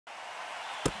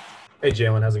Hey,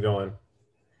 Jaylen, how's it going?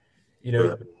 You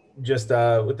know, Good. just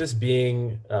with this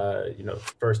being,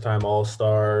 first time All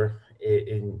Star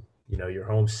in, your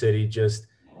home city, just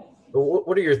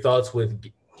what are your thoughts with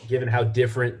given how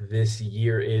different this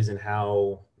year is and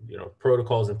how,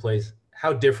 protocols in place?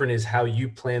 How different is how you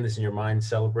plan this in your mind,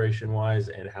 celebration wise,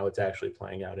 and how it's actually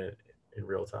playing out in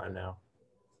real time now?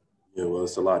 Yeah, well,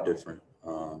 it's a lot different.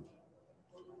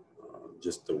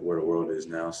 Just where the world is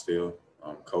now still.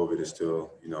 COVID is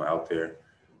still, out there.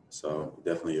 So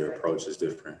definitely your approach is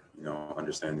different,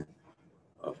 understanding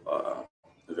of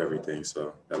everything.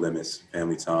 So that limits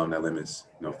family time, that limits,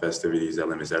 festivities, that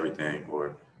limits everything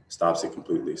or stops it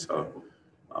completely. So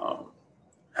um,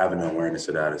 having an awareness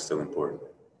of that is still important.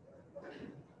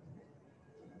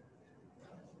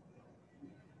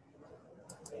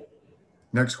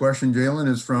 Next question, Jalen,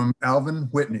 is from Alvin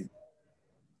Whitney.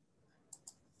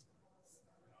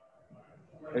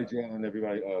 Hey, Jalen,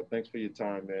 everybody. Thanks for your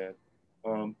time,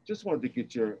 man. Just wanted to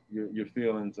get your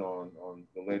feelings on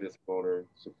the latest voter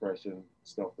suppression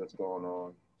stuff that's going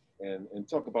on, and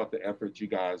talk about the efforts you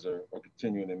guys are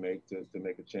continuing to make to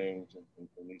make a change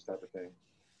and these type of things.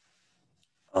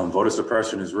 Voter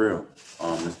suppression is real.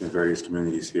 There's been various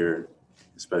communities here,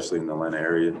 especially in the Atlanta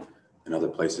area and other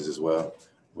places as well.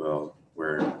 Well,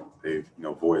 where they've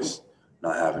voiced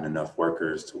not having enough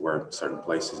workers to work certain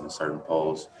places and certain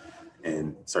polls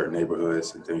in certain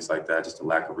neighborhoods and things like that. Just a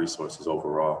lack of resources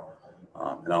overall,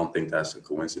 and I don't think that's a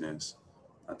coincidence.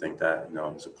 I think that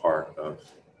is a part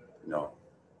you know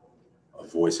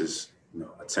of voices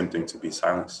attempting to be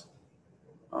silenced,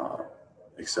 uh,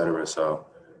 et cetera. So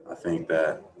I think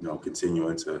that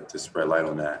continuing to spread light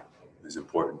on that is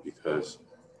important because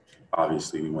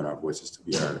obviously we want our voices to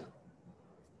be heard.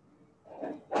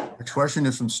 Next question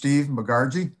is from Steve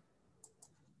McGargy.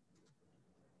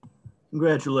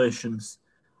 Congratulations.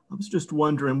 I was just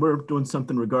wondering, we're doing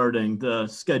something regarding the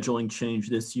scheduling change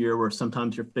this year where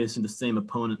sometimes you're facing the same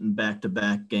opponent in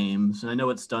back-to-back games. And I know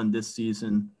it's done this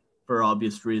season for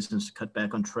obvious reasons to cut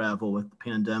back on travel with the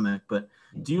pandemic, but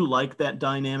do you like that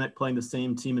dynamic, playing the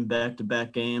same team in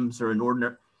back-to-back games? Or in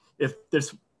ordinary, if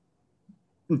there's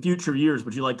in future years,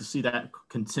 would you like to see that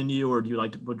continue, or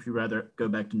would you rather go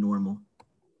back to normal?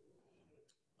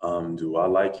 Do I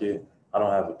like it? I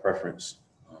don't have a preference,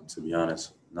 to be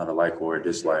honest. Not a like or a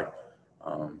dislike.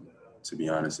 Um, to be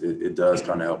honest, it does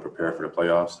kind of help prepare for the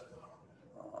playoffs.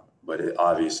 But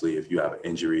obviously, if you have an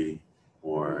injury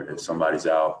or if somebody's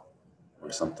out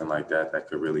or something like that, that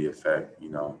could really affect,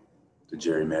 the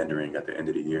gerrymandering at the end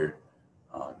of the year.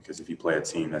 Because if you play a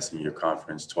team that's in your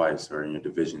conference twice or in your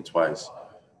division twice,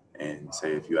 and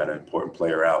say if you had an important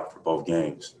player out for both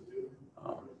games,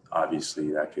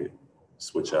 obviously that could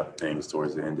switch up things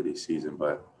towards the end of the season.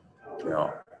 But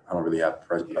I don't really have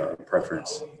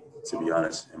preference, to be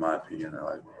honest, in my opinion.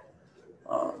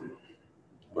 Um,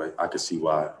 but I could see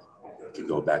why it could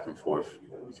go back and forth.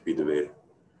 It could be debated.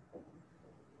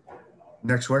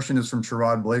 Next question is from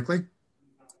Sherrod Blakely.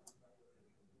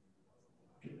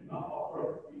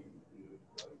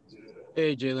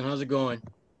 Hey, Jalen, how's it going?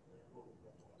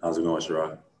 How's it going,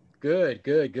 Sherrod? Good,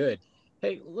 good, good.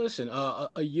 Hey, listen,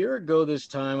 a year ago this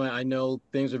time, I know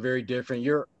things are very different.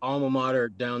 Your alma mater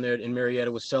down there in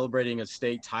Marietta was celebrating a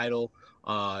state title.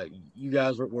 You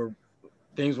guys were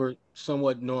things were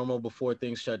somewhat normal before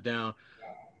things shut down.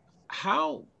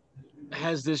 How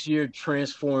has this year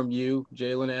transformed you,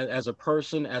 Jalen, as a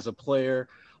person, as a player,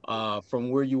 from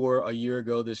where you were a year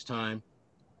ago this time?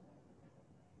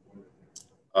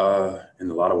 In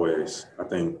a lot of ways, I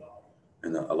think,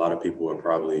 and a lot of people are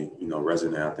probably,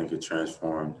 resonant. I think it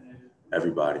transformed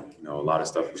everybody. A lot of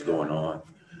stuff was going on.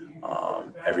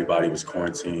 Everybody was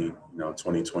quarantined.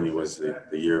 2020 was the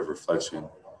year of reflection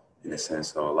in a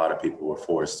sense. So a lot of people were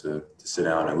forced to sit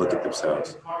down and look at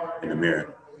themselves in the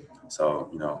mirror.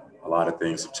 So, a lot of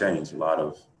things have changed. A lot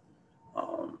of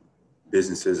um,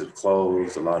 businesses have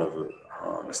closed. A lot of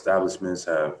establishments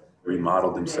have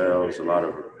remodeled themselves. A lot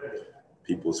of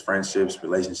people's friendships,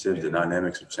 relationships, the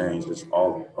dynamics have changed. It's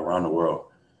all around the world,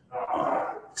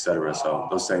 et cetera. So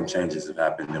those same changes have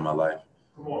happened in my life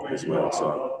as well.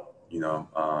 So,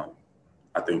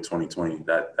 I think 2020,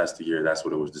 that's the year, that's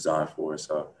what it was designed for.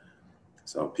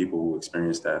 So people who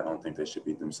experience that, I don't think they should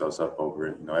beat themselves up over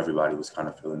it. Everybody was kind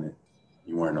of feeling it.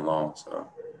 You weren't alone. So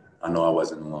I know I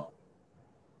wasn't alone.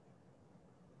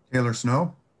 Taylor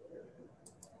Snow.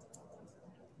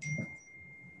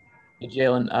 Hey,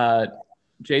 Jalen,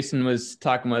 Jason was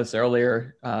talking with us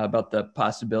earlier about the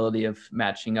possibility of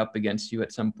matching up against you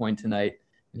at some point tonight.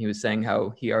 And he was saying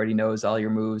how he already knows all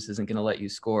your moves, isn't going to let you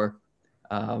score.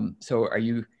 So do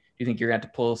you think you're going to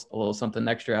have to pull a little something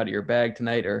extra out of your bag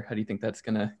tonight, or how do you think that's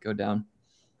going to go down?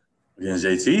 Against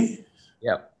JT?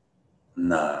 Yep.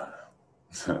 Nah,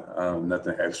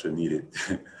 nothing extra needed.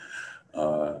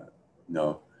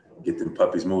 No, get them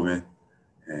puppies moving,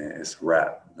 and it's a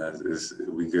wrap.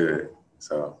 We good.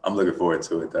 So I'm looking forward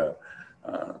to it, though.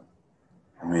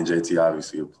 Me and JT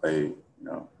obviously have played,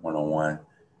 one-on-one.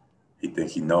 He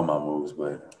think he know my moves,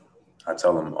 but I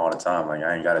tell him all the time, like,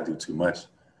 I ain't got to do too much.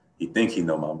 He think he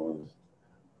know my moves.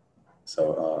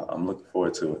 So I'm looking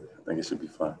forward to it. I think it should be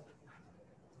fun.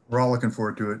 We're all looking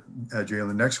forward to it, Jaylen.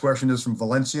 The next question is from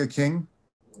Valencia King.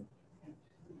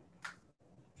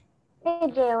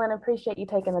 Hey, Jaylen, appreciate you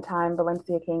taking the time.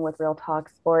 Valencia King with Real Talk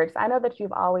Sports. I know that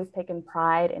you've always taken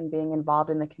pride in being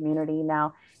involved in the community.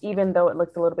 Now, even though it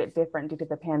looks a little bit different due to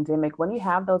the pandemic, when you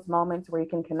have those moments where you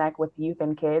can connect with youth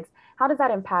and kids, how does that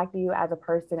impact you as a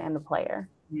person and a player?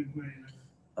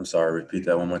 I'm sorry, repeat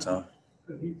that one more time.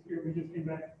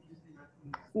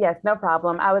 Yes, no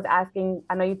problem. I was asking,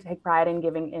 I know you take pride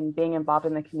in being involved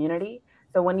in the community.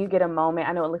 So when you get a moment,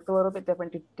 I know it looks a little bit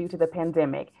different due to the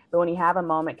pandemic, but when you have a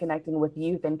moment connecting with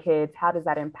youth and kids, how does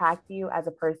that impact you as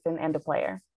a person and a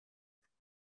player?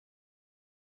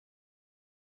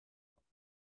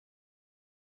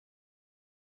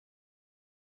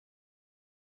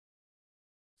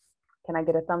 Can I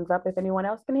get a thumbs up if anyone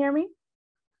else can hear me?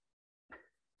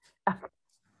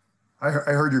 I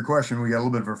heard your question. We got a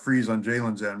little bit of a freeze on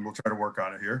Jaylen's end. We'll try to work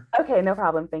on it here. Okay, no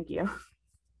problem. Thank you.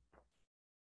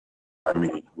 I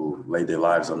mean, who laid their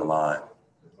lives on the line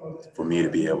for me to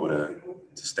be able to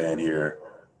stand here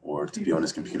or to be on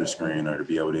this computer screen or to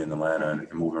be able to in Atlanta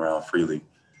and move around freely.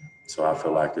 So I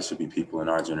feel like there should be people in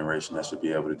our generation that should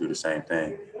be able to do the same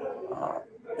thing.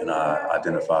 And I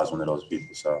identify as one of those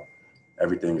people. So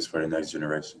everything is for the next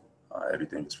generation.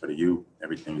 Everything is for the youth.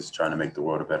 Everything is trying to make the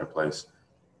world a better place.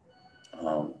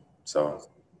 So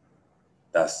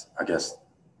I guess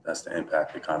that's the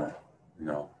impact it kind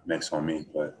of, makes on me.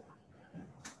 But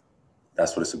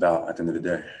that's what it's about at the end of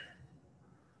the day.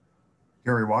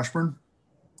 Gary Washburn.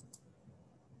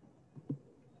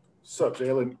 What's up,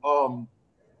 Jaylen?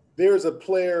 There's a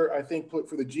player, I think, put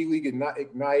for the G League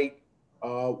Ignite,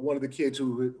 one of the kids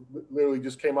who literally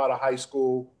just came out of high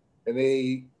school, and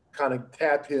they kind of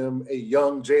tapped him, a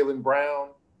young Jaylen Brown.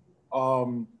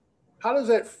 How does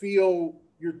that feel?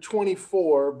 You're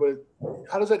 24, but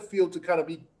how does that feel to kind of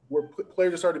be where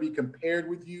players are starting to be compared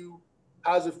with you?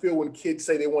 How does it feel when kids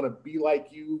say they want to be like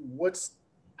you?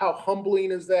 How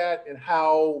humbling is that, and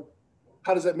how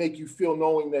does that make you feel,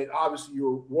 knowing that obviously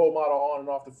you're a role model on and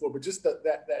off the floor, but just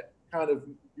that kind of,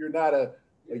 you're not a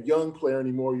young player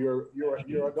anymore. You're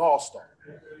an all-star.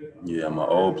 Yeah, I'm an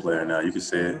old player now. You can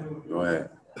say it. Go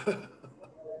ahead.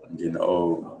 I'm getting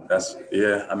old. That's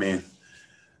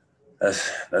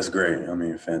great. I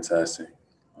mean, fantastic.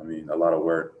 I mean, a lot of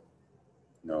work,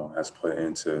 has put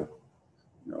into,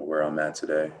 where I'm at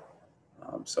today.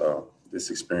 So this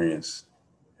experience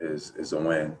is a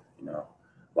win. A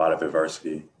lot of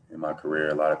adversity in my career.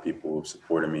 A lot of people who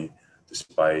supported me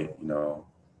despite, the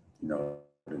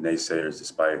naysayers,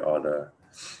 despite all the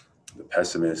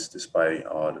pessimists, despite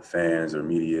all the fans or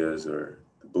medias or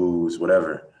the boos,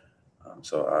 whatever.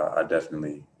 So I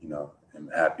definitely, am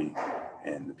happy.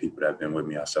 And the people that have been with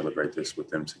me, I celebrate this with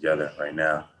them together right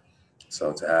now.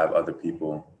 So to have other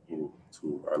people who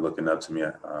are looking up to me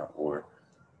or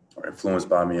influenced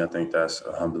by me, I think that's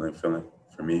a humbling feeling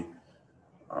for me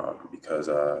because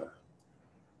it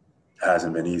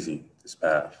hasn't been easy, this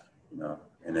path,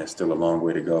 and there's still a long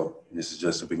way to go. This is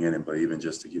just the beginning, but even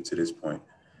just to get to this point,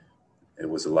 it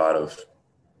was a lot of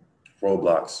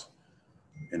roadblocks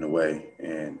in a way,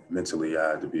 and mentally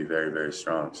I had to be very, very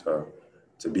strong. So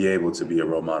to be able to be a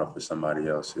role model for somebody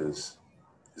else is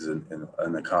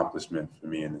an accomplishment for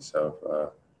me in itself.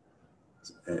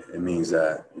 It means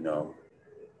that,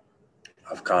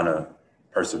 I've kind of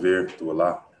persevered through a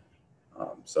lot.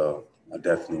 So I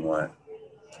definitely want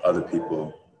other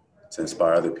people to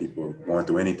inspire other people going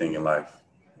through anything in life,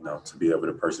 to be able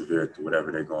to persevere through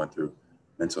whatever they're going through,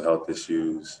 mental health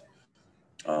issues,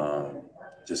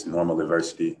 just normal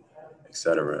adversity, et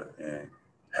cetera. And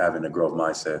having a growth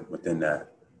mindset within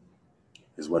that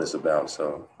is what it's about.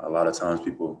 So a lot of times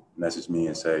people message me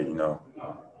and say,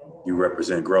 you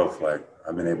represent growth. Like,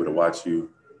 I've been able to watch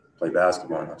you play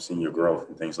basketball and I've seen your growth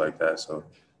and things like that. So it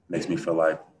makes me feel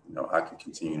like, I can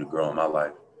continue to grow in my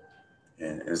life.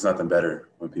 And it's nothing better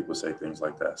when people say things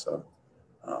like that. So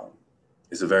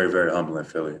it's a very, very humbling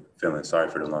feeling. Sorry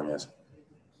for the long answer.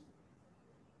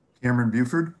 Cameron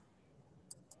Buford.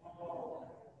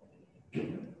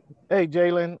 Hey,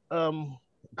 Jaylen.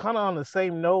 Kind of on the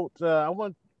same note, I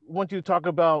want you to talk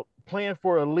about playing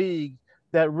for a league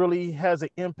that really has an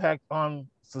impact on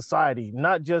society,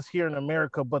 not just here in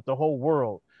America, but the whole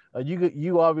world.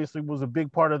 You obviously was a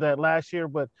big part of that last year,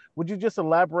 but would you just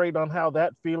elaborate on how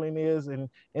that feeling is and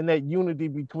that unity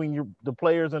between the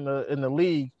players and the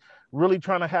league, really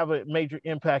trying to have a major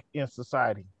impact in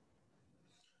society?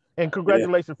 And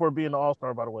congratulations for being an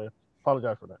all-star, by the way.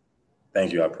 Apologize for that.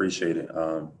 Thank you. I appreciate it.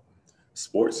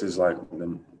 Sports is like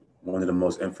one of the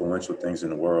most influential things in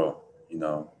the world, you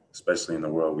know, especially in the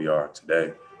world we are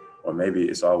today, or maybe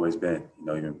it's always been, you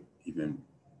know, even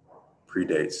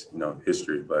predates, you know,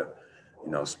 history, but,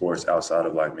 you know, sports outside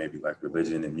of like maybe like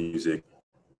religion and music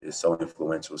is so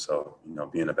influential. So, you know,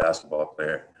 being a basketball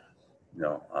player, you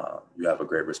know, you have a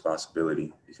great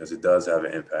responsibility because it does have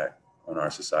an impact on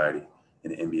our society,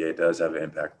 and the NBA does have an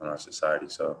impact on our society.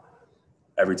 So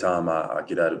every time I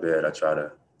get out of bed, I try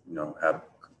to, you know,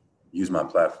 use my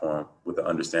platform with the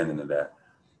understanding of that,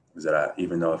 is that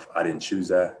even though if I didn't choose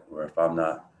that, or if I'm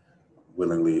not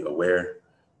willingly aware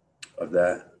of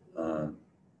that,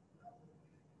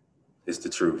 it's the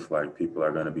truth. Like, people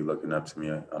are going to be looking up to me.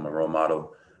 I'm a role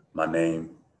model. My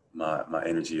name, my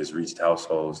energy has reached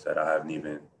households that I haven't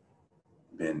even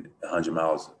been 100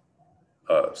 miles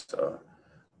of. So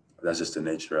that's just the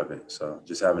nature of it. So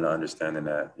just having an understanding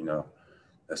that, you know,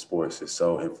 that sports is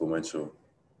so influential,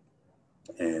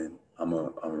 and I'm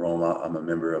a role model. I'm a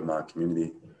member of my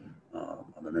community.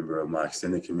 I'm a member of my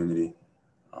extended community,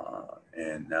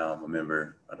 and now I'm a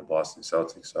member of the Boston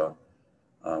Celtics. So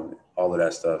all of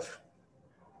that stuff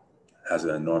has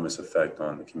an enormous effect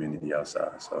on the community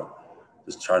outside. So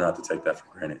just try not to take that for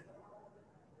granted.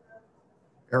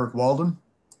 Eric Walden.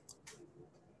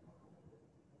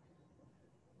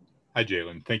 Hi,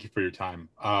 Jaylen. Thank you for your time.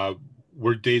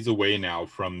 We're days away now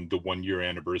from the 1-year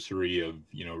anniversary of,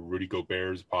 you know, Rudy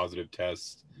Gobert's positive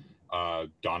test,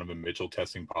 Donovan Mitchell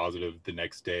testing positive the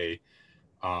next day.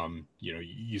 You know,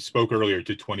 you spoke earlier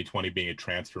to 2020 being a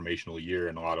transformational year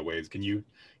in a lot of ways. Can you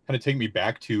kind of take me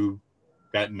back to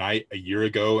that night a year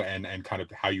ago and kind of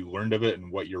how you learned of it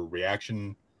and what your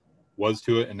reaction was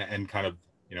to it, and kind of,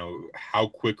 you know, how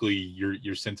quickly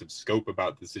your sense of scope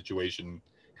about the situation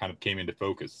kind of came into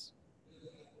focus?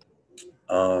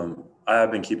 I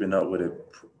have been keeping up with it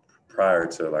prior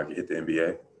to like it hit the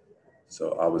NBA.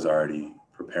 So I was already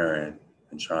preparing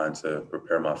and trying to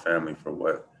prepare my family for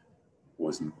what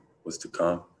was to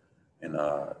come. And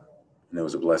it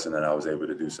was a blessing that I was able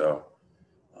to do so.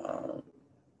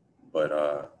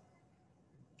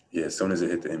 Yeah, as soon as it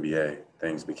hit the NBA,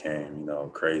 things became, you know,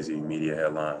 crazy media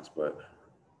headlines. But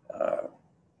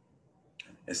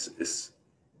it's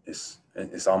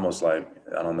almost like,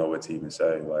 I don't know what to even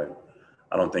say. Like,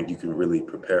 I don't think you can really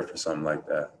prepare for something like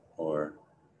that, or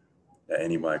that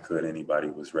anybody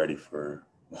was ready for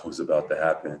what was about to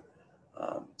happen.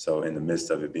 So in the midst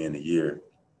of it being a year,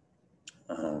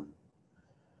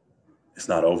 it's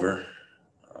not over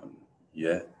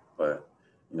yet, but,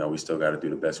 you know, we still got to do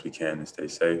the best we can to stay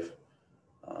safe.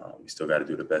 We still got to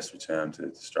do the best we can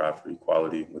to strive for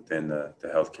equality within the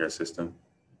healthcare system,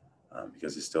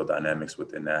 because there's still dynamics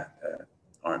within that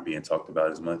aren't being talked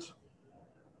about as much.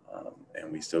 And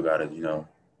we still got to, you know,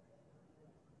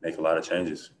 make a lot of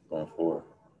changes going forward.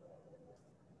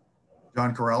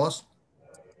 John Corrales.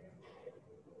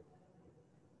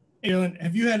 Jaylen,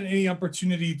 have you had any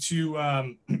opportunity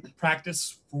to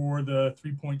practice for the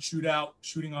three-point shootout,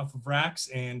 shooting off of racks?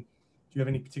 And do you have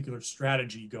any particular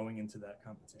strategy going into that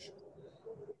competition?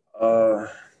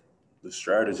 The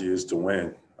strategy is to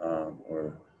win, I'm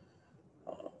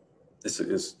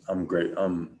great.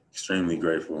 I'm extremely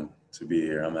grateful to be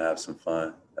here. I'm gonna have some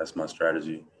fun. That's my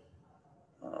strategy.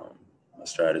 My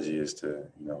strategy is to,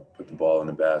 you know, put the ball in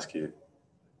the basket,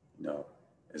 you know,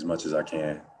 as much as I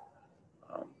can.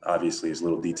 Obviously, it's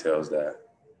little details that,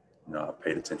 you know, I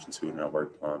paid attention to and I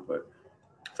worked on, but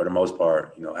for the most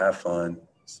part, you know, have fun,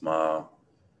 smile,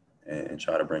 and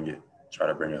try to bring it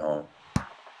home.